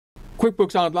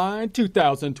QuickBooks Online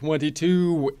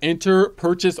 2022. Enter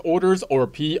purchase orders or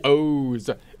POs.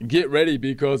 Get ready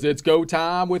because it's go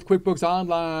time with QuickBooks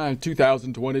Online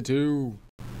 2022.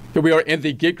 Here we are in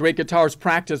the Get Great Guitars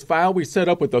practice file. We set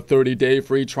up with a 30-day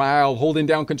free trial. Holding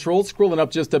down control, scrolling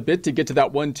up just a bit to get to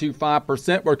that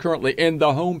 125%. We're currently in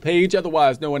the home page,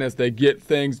 otherwise known as the Get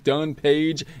Things Done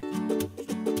page.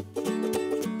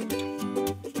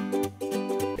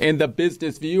 In the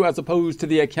business view as opposed to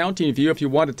the accounting view. If you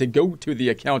wanted to go to the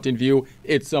accounting view,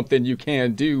 it's something you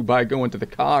can do by going to the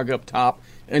cog up top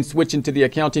and switching to the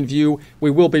accounting view. We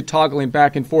will be toggling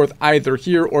back and forth either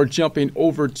here or jumping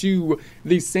over to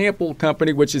the sample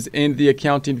company, which is in the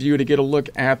accounting view, to get a look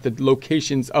at the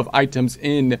locations of items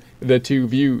in the two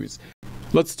views.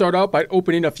 Let's start out by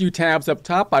opening a few tabs up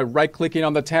top by right-clicking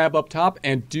on the tab up top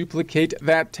and duplicate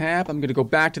that tab. I'm going to go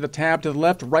back to the tab to the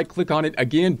left, right-click on it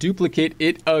again, duplicate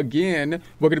it again.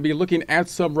 We're going to be looking at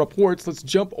some reports. Let's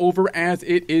jump over as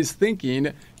it is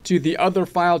thinking to the other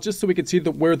file just so we can see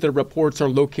where the reports are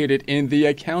located in the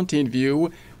accounting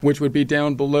view, which would be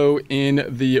down below in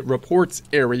the reports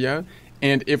area.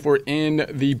 And if we're in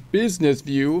the business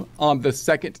view on the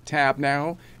second tab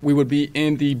now, we would be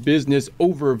in the business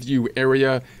overview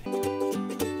area.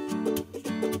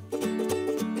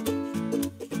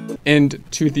 And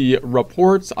to the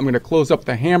reports, I'm going to close up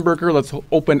the hamburger. Let's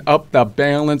open up the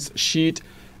balance sheet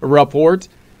report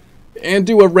and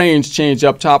do a range change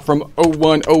up top from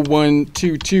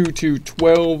 010122 to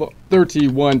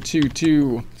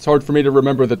 123122. It's hard for me to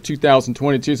remember the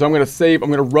 2022, so I'm going to save. I'm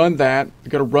going to run that. I'm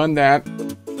going to run that.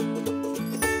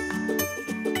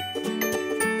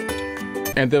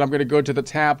 And then I'm going to go to the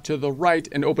tab to the right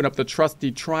and open up the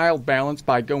trusty trial balance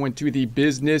by going to the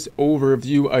business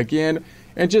overview again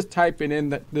and just typing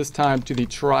in this time to the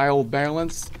trial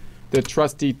balance. The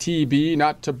trusty TB,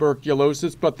 not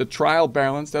tuberculosis, but the trial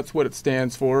balance, that's what it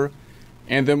stands for.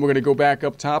 And then we're going to go back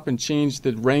up top and change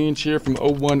the range here from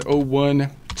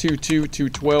 010122 to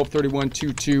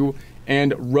 123122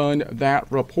 and run that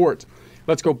report.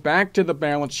 Let's go back to the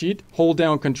balance sheet, hold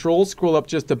down control, scroll up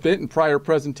just a bit. In prior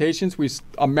presentations, we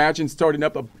imagined starting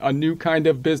up a new kind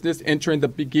of business, entering the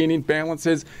beginning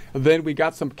balances. Then we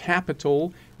got some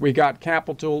capital. We got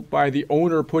capital by the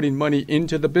owner putting money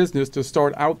into the business to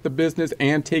start out the business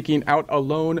and taking out a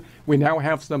loan. We now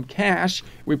have some cash.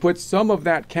 We put some of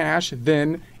that cash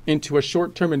then into a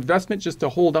short-term investment just to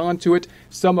hold on to it,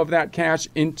 some of that cash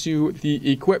into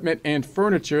the equipment and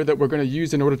furniture that we're going to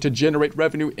use in order to generate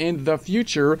revenue in the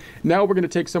future. Now we're going to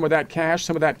take some of that cash,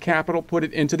 some of that capital, put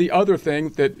it into the other thing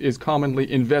that is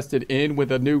commonly invested in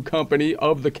with a new company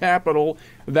of the capital,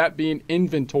 that being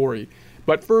inventory.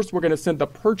 But first, we're going to send the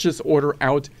purchase order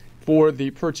out for the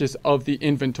purchase of the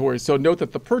inventory. So note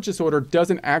that the purchase order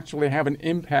doesn't actually have an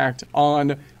impact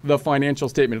on the financial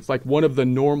statement. It's like one of the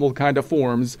normal kind of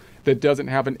forms that doesn't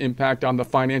have an impact on the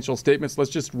financial statements.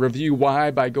 Let's just review why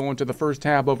by going to the first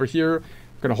tab over here.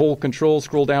 I'm going to hold control,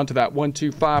 scroll down to that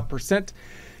 125%.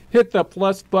 Hit the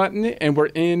plus button, and we're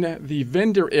in the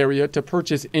vendor area to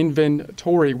purchase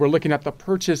inventory. We're looking at the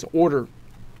purchase order.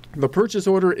 The purchase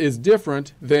order is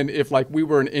different than if like we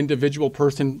were an individual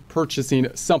person purchasing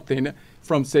something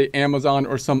from, say, Amazon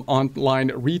or some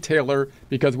online retailer,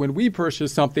 because when we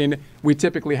purchase something, we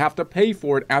typically have to pay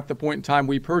for it at the point in time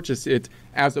we purchase it,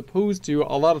 as opposed to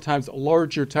a lot of times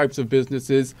larger types of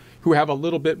businesses who have a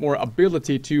little bit more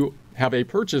ability to have a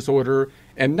purchase order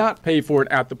and not pay for it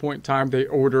at the point in time they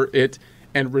order it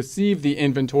and receive the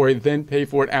inventory, then pay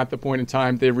for it at the point in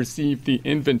time they receive the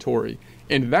inventory.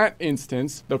 In that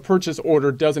instance, the purchase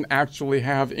order doesn't actually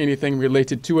have anything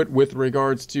related to it with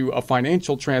regards to a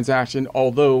financial transaction,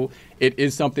 although it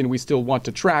is something we still want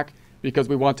to track because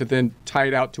we want to then tie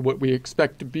it out to what we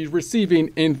expect to be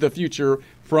receiving in the future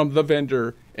from the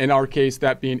vendor, in our case,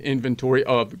 that being inventory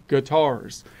of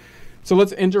guitars. So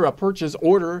let's enter a purchase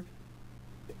order.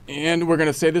 And we're going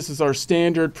to say this is our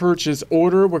standard purchase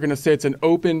order. We're going to say it's an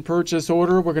open purchase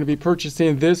order. We're going to be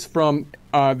purchasing this from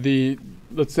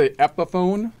let's say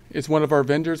Epiphone is one of our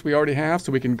vendors we already have.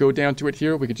 So we can go down to it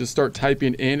here. We can just start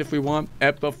typing in if we want.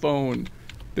 Epiphone.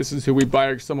 This is who we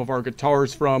buy some of our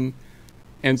guitars from.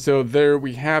 And so there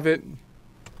we have it.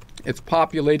 It's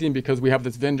populating because we have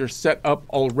this vendor set up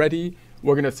already.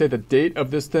 We're going to say the date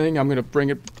of this thing. I'm going to bring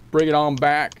it on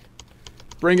back.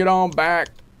 Bring it on back,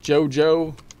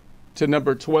 JoJo, to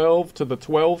number 12, to the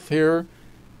 12th here.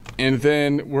 And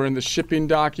then we're in the shipping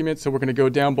document, so we're going to go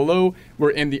down below.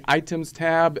 We're in the items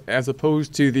tab as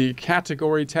opposed to the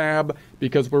category tab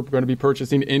because we're going to be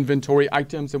purchasing inventory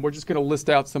items, and we're just going to list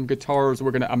out some guitars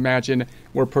we're going to imagine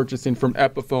we're purchasing from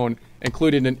Epiphone,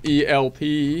 including an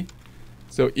ELP,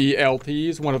 So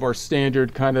ELPs, one of our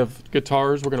standard kind of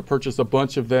guitars. We're going to purchase a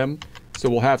bunch of them. So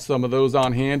we'll have some of those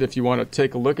on hand if you want to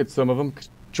take a look at some of them.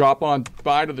 Drop on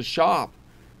by to the shop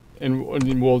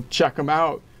and we'll check them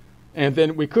out. And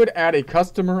then we could add a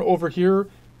customer over here,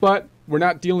 but we're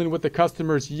not dealing with the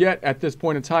customers yet at this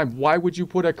point in time. Why would you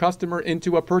put a customer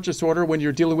into a purchase order when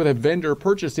you're dealing with a vendor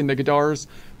purchasing the guitars?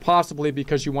 Possibly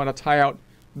because you want to tie out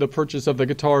the purchase of the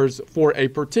guitars for a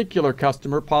particular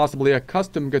customer, possibly a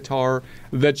custom guitar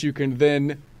that you can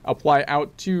then apply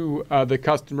out to the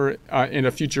customer in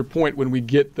a future point when we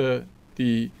get the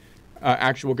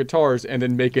actual guitars, and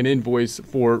then make an invoice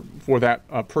for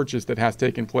that purchase that has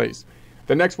taken place.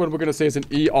 The next one we're going to say is an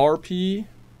ERP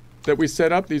that we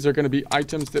set up. These are going to be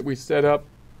items that we set up,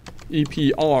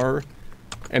 EPR,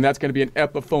 and that's going to be an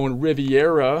Epiphone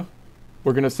Riviera.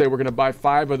 We're going to say we're going to buy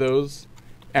 5 of those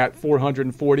at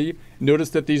 $440. Notice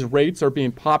that these rates are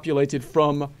being populated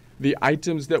from the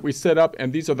items that we set up,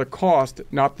 and these are the cost,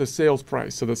 not the sales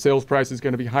price. So the sales price is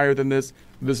going to be higher than this.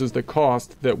 This is the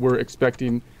cost that we're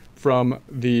expecting from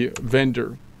the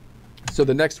vendor. So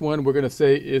the next one we're going to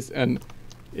say is an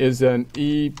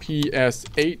EPSH,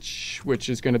 which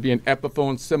is going to be an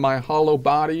Epiphone semi-hollow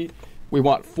body. We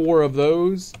want 4 of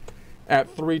those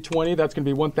at $320. That's going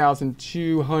to be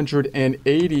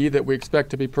 $1,280 that we expect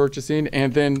to be purchasing.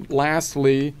 And then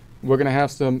lastly, we're going to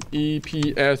have some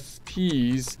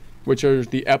EPSPs, which are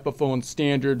the Epiphone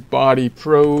Standard Body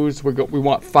Pros. We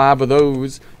want 5 of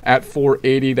those at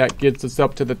 $480. That gets us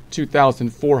up to the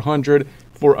 $2,400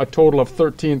 for a total of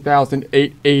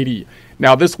 $13,880.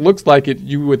 Now this looks like it.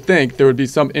 You would think there would be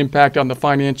some impact on the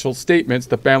financial statements,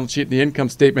 the balance sheet, and the income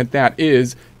statement. That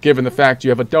is, given the fact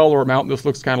you have a dollar amount. This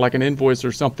looks kind of like an invoice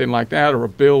or something like that, or a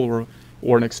bill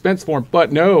or an expense form.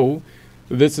 But no,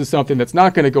 this is something that's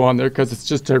not going to go on there because it's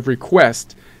just a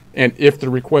request. And if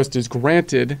the request is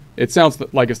granted, it sounds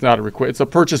like it's not a request. It's a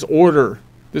purchase order.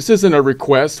 This isn't a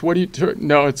request. What do you?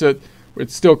 No, it's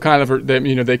still kind of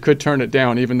they could turn it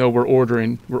down even though we're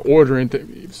ordering.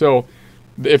 So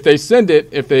if they send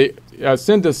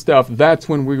us stuff, that's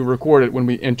when we record it when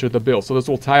we enter the bill. So this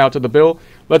will tie out to the bill.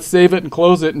 Let's save it and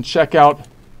close it and check out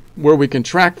where we can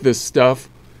track this stuff.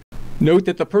 Note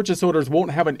that the purchase orders won't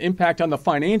have an impact on the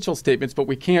financial statements, but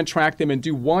we can track them and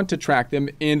do want to track them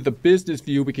in the business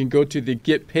view. We can go to the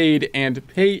Get Paid and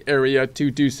Pay area to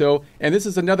do so. And this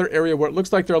is another area where it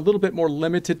looks like they're a little bit more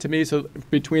limited to me, so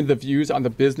between the views on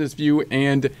the business view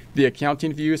and the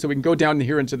accounting view. So we can go down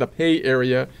here into the Pay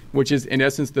area, which is in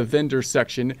essence the vendor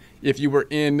section. If you were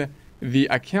in the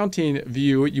accounting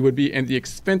view, you would be in the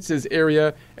expenses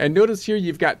area. And notice here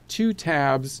you've got 2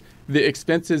 tabs, the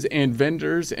expenses and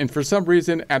vendors. And for some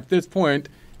reason at this point,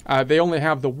 they only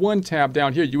have the 1 tab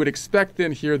down here. You would expect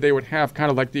then here they would have kind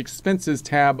of like the expenses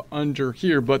tab under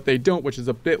here, but they don't, which is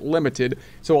a bit limited.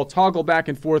 So I'll toggle back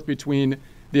and forth between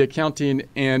the accounting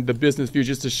and the business view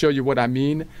just to show you what I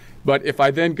mean. But if I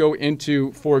then go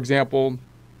into, for example,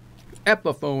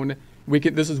 Epiphone,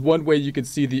 this is one way you can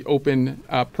see the open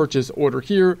purchase order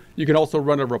here. You can also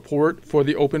run a report for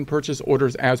the open purchase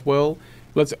orders as well.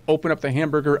 Let's open up the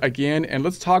hamburger again, and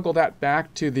let's toggle that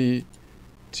back to the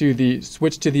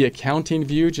switch to the accounting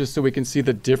view, just so we can see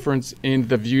the difference in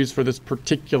the views for this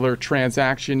particular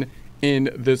transaction in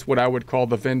this, what I would call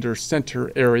the vendor center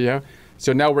area.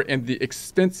 So now we're in the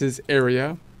expenses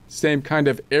area, same kind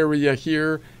of area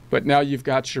here, but now you've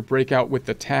got your breakout with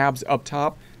the tabs up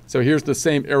top. So here's the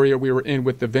same area we were in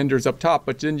with the vendors up top,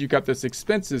 but then you got this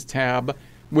expenses tab,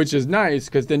 which is nice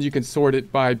because then you can sort it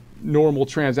by normal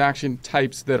transaction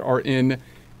types that are in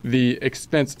the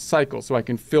expense cycle. So I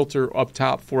can filter up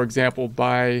top, for example,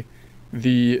 by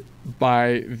the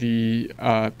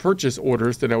purchase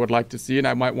orders that I would like to see, and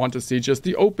I might want to see just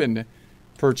the open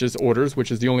purchase orders,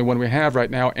 which is the only one we have right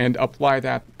now, and apply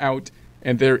that out,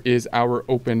 and there is our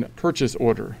open purchase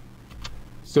order.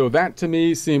 So that to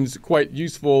me seems quite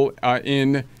useful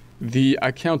in the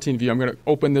accounting view. I'm going to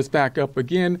open this back up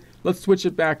again. Let's switch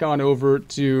it back on over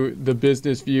to the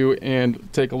business view and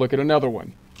take a look at another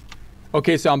one.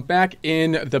 Okay, so I'm back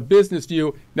in the business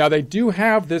view. Now they do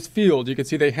have this field. You can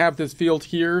see they have this field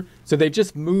here. So they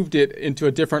just moved it into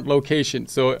a different location.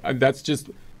 So that's just,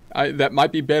 that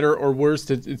might be better or worse.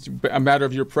 It's a matter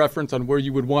of your preference on where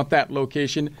you would want that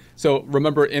location. So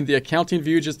remember, in the accounting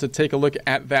view, just to take a look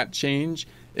at that change,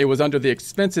 it was under the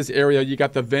expenses area. You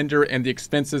got the vendor and the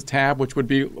expenses tab, which would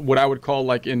be what I would call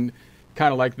like in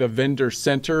kind of like the vendor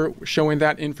center, showing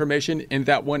that information in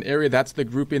that one area. That's the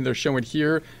grouping they're showing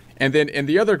here. And then in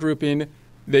the other grouping,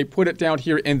 they put it down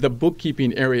here in the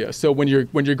bookkeeping area. So when you're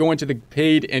going to the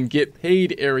paid and get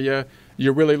paid area,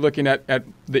 you're really looking at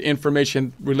the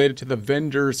information related to the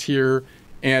vendors here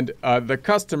and the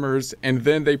customers, and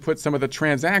then they put some of the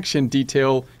transaction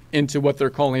detail into what they're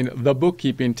calling the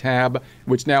bookkeeping tab,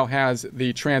 which now has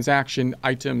the transaction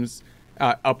items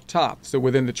up top. So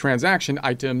within the transaction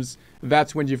items,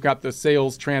 that's when you've got the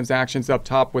sales transactions up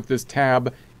top with this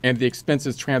tab, and the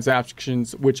expenses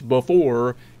transactions, which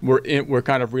before were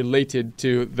kind of related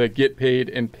to the get paid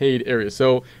and paid area.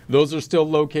 So those are still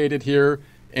located here,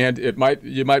 and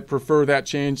you might prefer that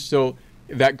change. So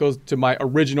that goes to my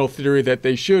original theory that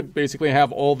they should basically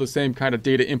have all the same kind of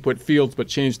data input fields, but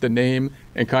change the name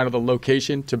and kind of the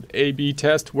location to A/B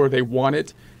test where they want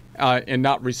it, and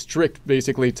not restrict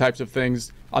basically types of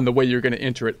things on the way you're going to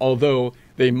enter it. Although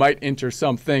they might enter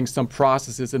some things, some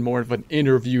processes in more of an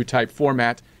interview type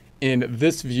format in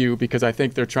this view, because I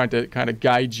think they're trying to kind of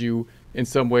guide you in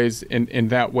some ways in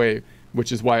that way,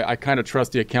 which is why I kind of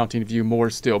trust the accounting view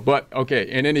more still. But okay,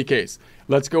 in any case,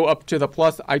 let's go up to the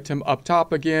plus item up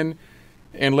top again,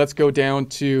 and let's go down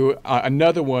to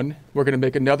another one. We're going to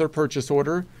make another purchase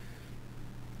order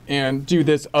and do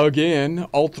this again,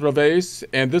 Ultravase.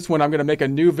 And this one I'm going to make a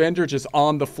new vendor just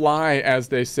on the fly, as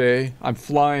they say. I'm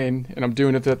flying and I'm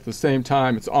doing it at the same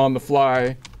time. It's on the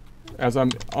fly as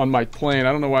I'm on my plane.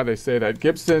 I don't know why they say that.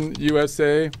 Gibson,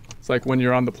 USA. It's like when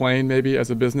you're on the plane, maybe, as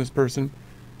a business person.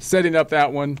 Setting up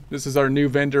that one. This is our new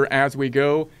vendor as we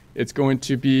go. It's going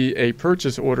to be a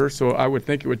purchase order, so I would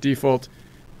think it would default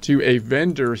to a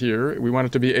vendor here. We want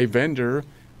it to be a vendor,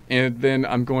 and then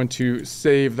I'm going to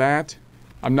save that.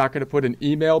 I'm not going to put an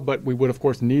email, but we would of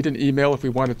course need an email if we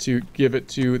wanted to give it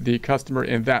to the customer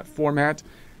in that format.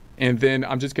 And then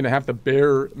I'm just going to have the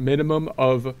bare minimum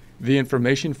of the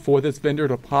information for this vendor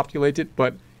to populate it.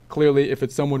 But clearly, if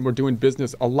it's someone we're doing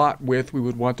business a lot with, we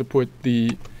would want to put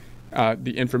the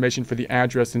information for the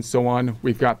address and so on.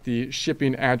 We've got the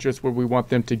shipping address where we want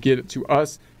them to get it to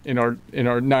us in our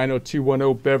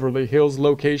 90210 Beverly Hills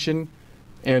location.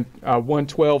 And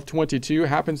 11222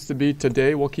 happens to be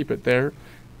today. We'll keep it there.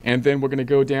 And then we're going to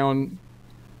go down,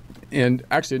 and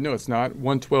actually, no, it's not.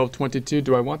 11222.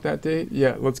 Do I want that date?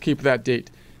 Yeah, let's keep that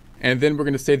date. And then we're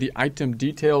going to say the item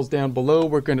details down below.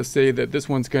 We're going to say that this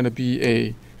one's going to be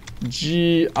a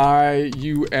GIUSA,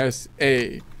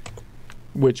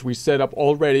 which we set up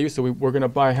already. So we're going to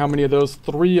buy how many of those?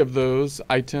 3 of those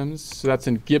items. So that's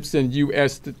in Gibson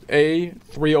USA.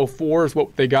 304 is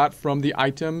what they got from the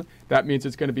item. That means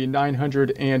it's going to be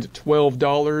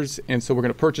 $912. And so we're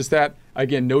going to purchase that.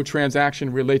 Again, no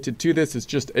transaction related to this. It's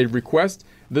just a request.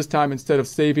 This time, instead of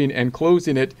saving and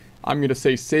closing it, I'm going to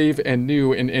say save and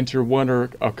new and enter one or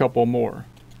a couple more.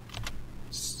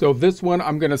 So this one,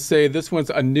 I'm going to say this one's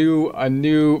a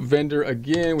new vendor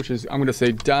again, which is, I'm going to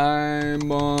say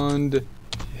Diamond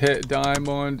Head.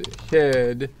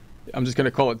 I'm just going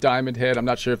to call it Diamond Head. I'm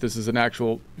not sure if this is an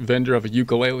actual vendor of a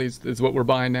ukulele is what we're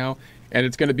buying now. And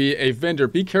it's going to be a vendor.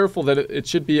 Be careful that it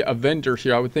should be a vendor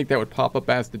here. I would think that would pop up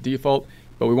as the default,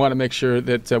 but we want to make sure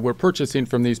that we're purchasing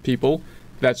from these people.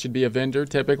 That should be a vendor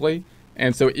typically.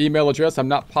 And so email address, I'm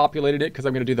not populating it because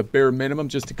I'm going to do the bare minimum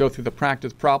just to go through the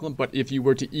practice problem. But if you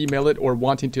were to email it or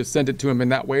wanting to send it to them in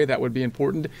that way, that would be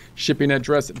important. Shipping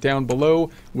address down below.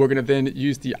 We're going to then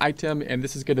use the item, and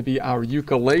this is going to be our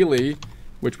ukulele,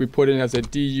 which we put in as a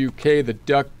DUK, the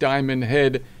Duck Diamond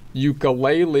Head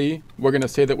ukulele. We're going to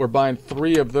say that we're buying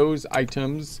 3 of those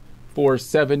items for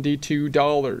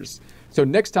 $72. So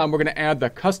next time we're going to add the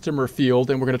customer field,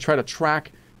 and we're going to try to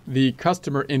track the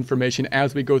customer information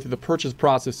as we go through the purchase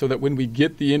process so that when we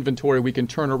get the inventory, we can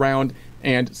turn around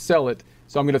and sell it.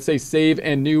 So I'm going to say save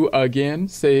and new again,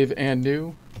 save and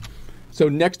new. So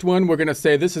next one, we're going to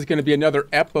say this is going to be another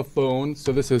Epiphone.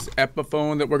 So this is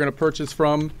Epiphone that we're going to purchase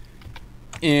from.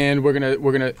 And we're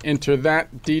gonna enter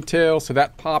that detail, so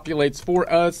that populates for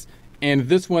us. And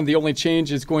this one, the only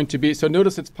change is going to be, so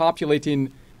notice it's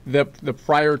populating the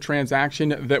prior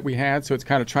transaction that we had, so it's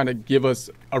kind of trying to give us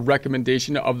a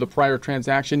recommendation of the prior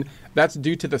transaction. That's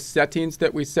due to the settings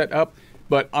that we set up,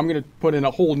 but I'm going to put in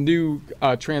a whole new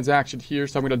transaction here,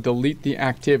 so I'm going to delete the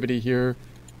activity here.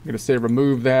 I'm going to say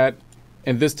remove that,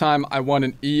 and this time I want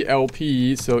an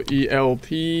ELP, so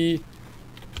ELP.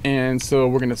 And so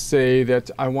we're going to say that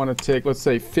I want to take, let's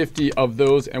say, 50 of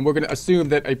those, and we're going to assume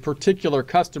that a particular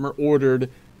customer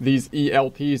ordered these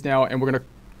ELPs now, and we're going to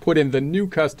put in the new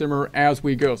customer as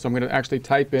we go. So I'm going to actually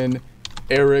type in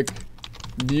Eric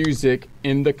Music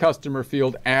in the customer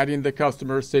field, adding the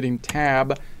customer, setting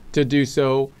tab to do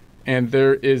so, and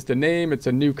there is the name. It's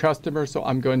a new customer, so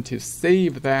I'm going to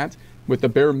save that with the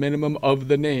bare minimum of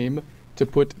the name to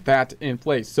put that in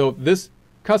place. So this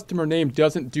customer name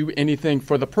doesn't do anything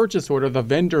for the purchase order. The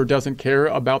vendor doesn't care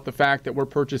about the fact that we're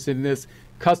purchasing this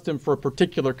custom for a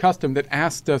particular custom that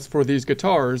asked us for these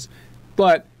guitars,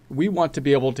 but we want to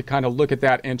be able to kind of look at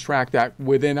that and track that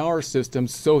within our system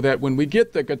so that when we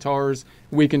get the guitars,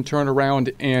 we can turn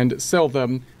around and sell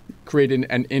them, creating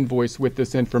an invoice with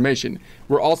this information.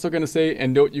 We're also going to say,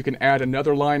 and note, you can add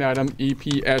another line item,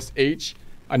 EPSH,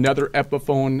 another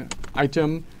Epiphone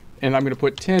item, and I'm going to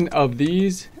put 10 of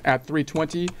these at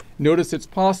 $320. Notice it's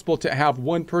possible to have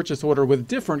one purchase order with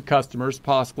different customers,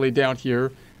 possibly down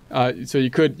here. So you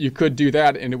could do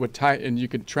that, and it would tie, and you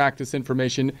could track this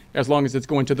information as long as it's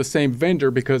going to the same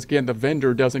vendor, because again, the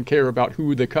vendor doesn't care about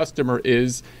who the customer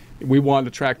is. We want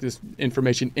to track this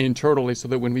information internally so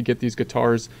that when we get these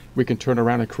guitars, we can turn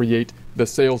around and create the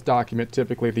sales document,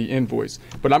 typically the invoice.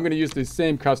 But I'm going to use the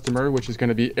same customer, which is going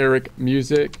to be Eric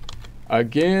Music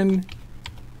again.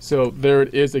 So there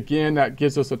it is again. That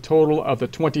gives us a total of the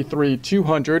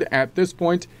 23,200 at this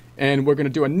point. And we're going to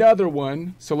do another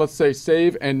one. So let's say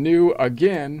save and new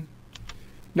again.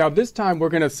 Now this time we're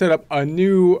going to set up a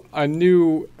new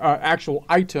actual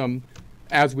item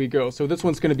as we go. So this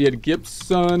one's going to be at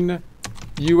Gibson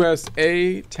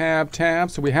USA tab.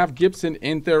 So we have Gibson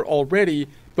in there already,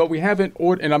 but we haven't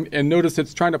ordered. And notice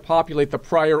it's trying to populate the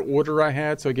prior order I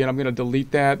had. So again, I'm going to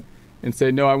delete that and say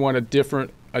no. I want a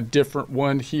different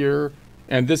one here.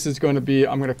 And this is going to be,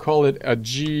 I'm going to call it a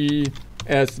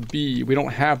GSB. We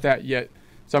don't have that yet.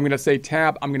 So I'm going to say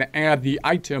tab. I'm going to add the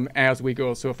item as we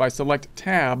go. So if I select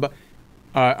tab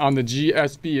on the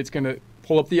GSB, it's going to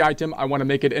pull up the item. I want to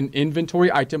make it an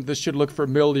inventory item. This should look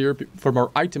familiar from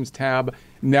our items tab.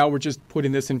 Now we're just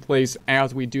putting this in place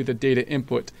as we do the data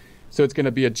input. So it's going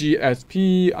to be a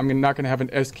GSP. I'm not going to have an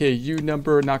SKU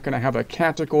number, not going to have a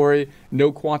category,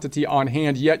 no quantity on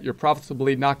hand yet. You're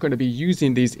probably not going to be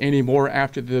using these anymore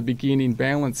after the beginning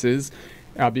balances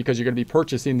because you're going to be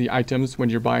purchasing the items when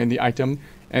you're buying the item.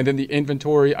 And then the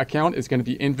inventory account is going to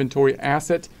be inventory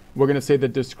asset. We're going to say the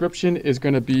description is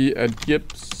going to be a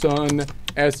Gibson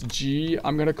SG,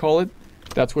 I'm going to call it.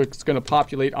 That's what's going to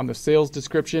populate on the sales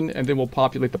description, and then we'll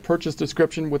populate the purchase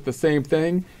description with the same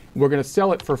thing. We're going to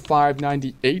sell it for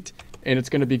 $598, and it's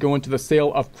going to be going to the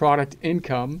sale of product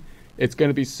income. It's going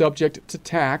to be subject to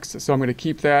tax, so I'm going to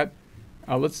keep that.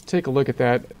 Let's take a look at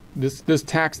that. This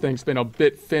tax thing's been a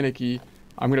bit finicky.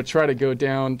 I'm going to try to go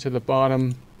down to the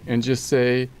bottom and just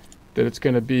say that it's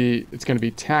going to be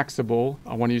taxable.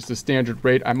 I want to use the standard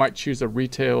rate. I might choose a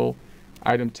retail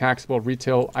item, taxable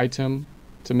retail item,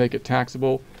 to make it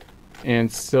taxable.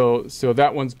 And so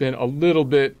that one's been a little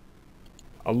bit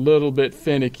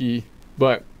finicky,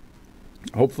 but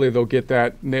hopefully they'll get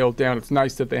that nailed down. It's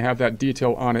nice that they have that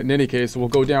detail on it. In any case, we'll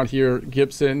go down here,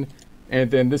 Gibson, and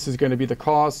then this is going to be the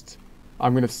cost.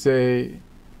 I'm going to say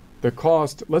the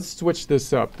cost, let's switch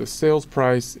this up. The sales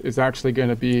price is actually going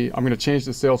to be, I'm going to change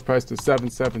the sales price to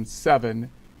 $777,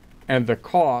 and the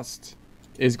cost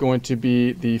is going to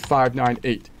be the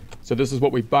 $598. So this is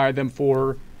what we buy them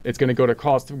for. It's going to go to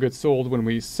cost of goods sold when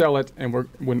we sell it,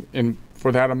 and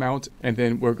for that amount, and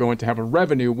then we're going to have a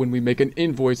revenue when we make an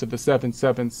invoice of the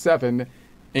 $777.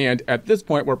 And at this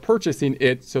point, we're purchasing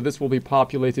it, so this will be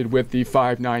populated with the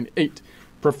 $598.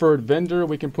 Preferred vendor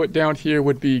we can put down here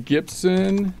would be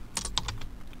Gibson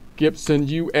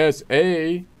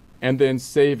USA, and then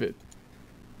save it.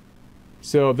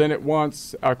 So then it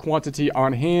wants a quantity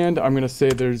on hand. I'm going to say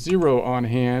there's 0 on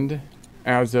hand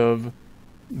as of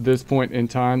this point in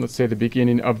time. Let's say the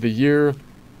beginning of the year,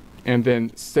 and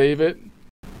then save it.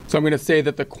 So I'm going to say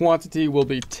that the quantity will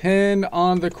be 10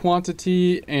 on the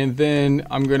quantity, and then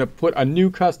I'm going to put a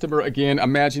new customer again.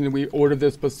 Imagine that we ordered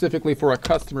this specifically for a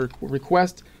customer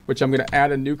request, which I'm going to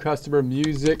add a new customer,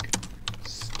 Music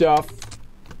Stuff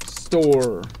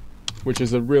Store, which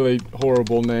is a really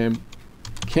horrible name.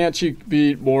 Can't you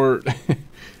be more?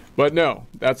 But no,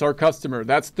 that's our customer.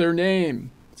 That's their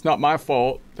name. It's not my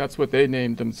fault. That's what they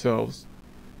named themselves.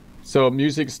 So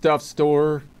Music Stuff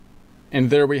Store, and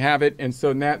there we have it. And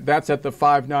so that's at the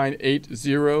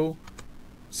 5980.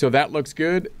 So that looks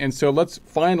good. And so let's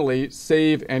finally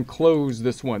save and close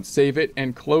this one. Save it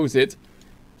and close it.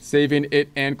 Saving it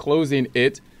and closing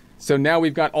it. So now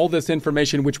we've got all this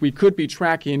information which we could be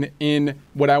tracking in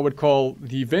what I would call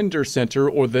the vendor center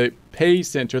or the pay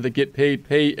center, the get paid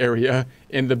pay area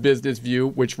in the business view,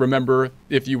 which, remember,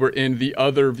 if you were in the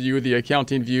other view, the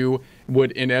accounting view,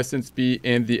 would in essence be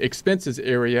in the expenses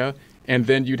area. And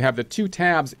then you'd have the 2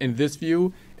 tabs in this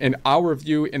view. In our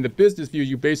view, in the business view,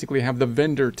 you basically have the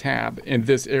vendor tab in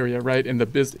this area, right? In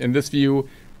this view,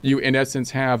 you in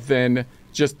essence have then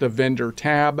just the vendor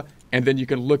tab. And then you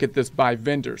can look at this by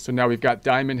vendor. So now we've got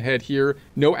Diamond Head here,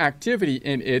 no activity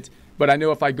in it, but I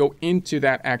know if I go into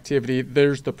that activity,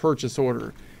 there's the purchase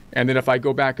order. And then if I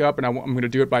go back up, and I'm going to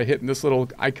do it by hitting this little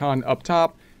icon up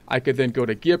top, I could then go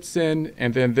to Gibson,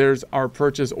 and then there's our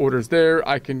purchase orders there.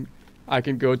 I can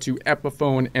go to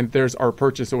Epiphone, and there's our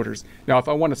purchase orders. Now, if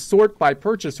I want to sort by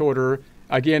purchase order,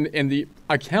 again, in the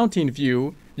accounting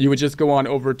view, you would just go on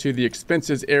over to the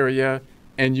expenses area,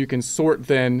 and you can sort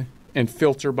then and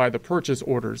filter by the purchase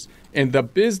orders. In the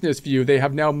business view, they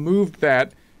have now moved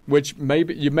that, which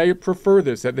maybe you may prefer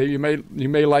this, that you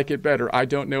may like it better. I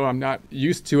don't know. I'm not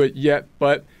used to it yet,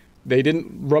 but they didn't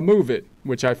remove it,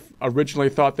 which I originally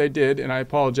thought they did, and I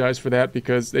apologize for that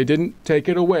because they didn't take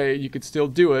it away. You could still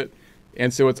do it.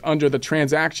 And so it's under the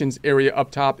transactions area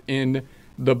up top in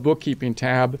the bookkeeping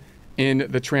tab in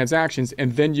the transactions,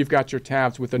 and then you've got your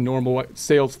tabs with the normal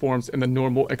sales forms and the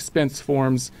normal expense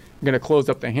forms. I'm going to close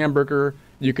up the hamburger.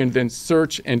 You can then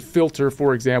search and filter,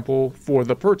 for example, for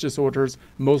the purchase orders,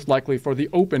 most likely for the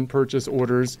open purchase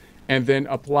orders, and then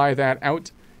apply that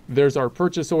out. There's our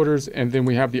purchase orders, and then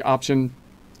we have the option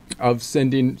of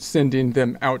sending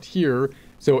them out here.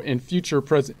 So in future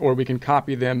or we can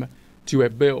copy them to a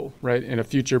bill, right? In a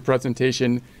future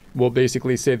presentation, we'll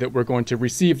basically say that we're going to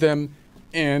receive them.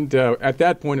 And at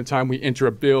that point in time, we enter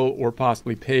a bill or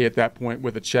possibly pay at that point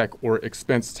with a check or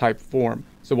expense type form.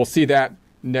 So we'll see that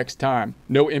next time.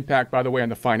 No impact, by the way, on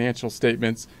the financial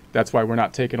statements. That's why we're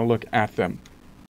not taking a look at them.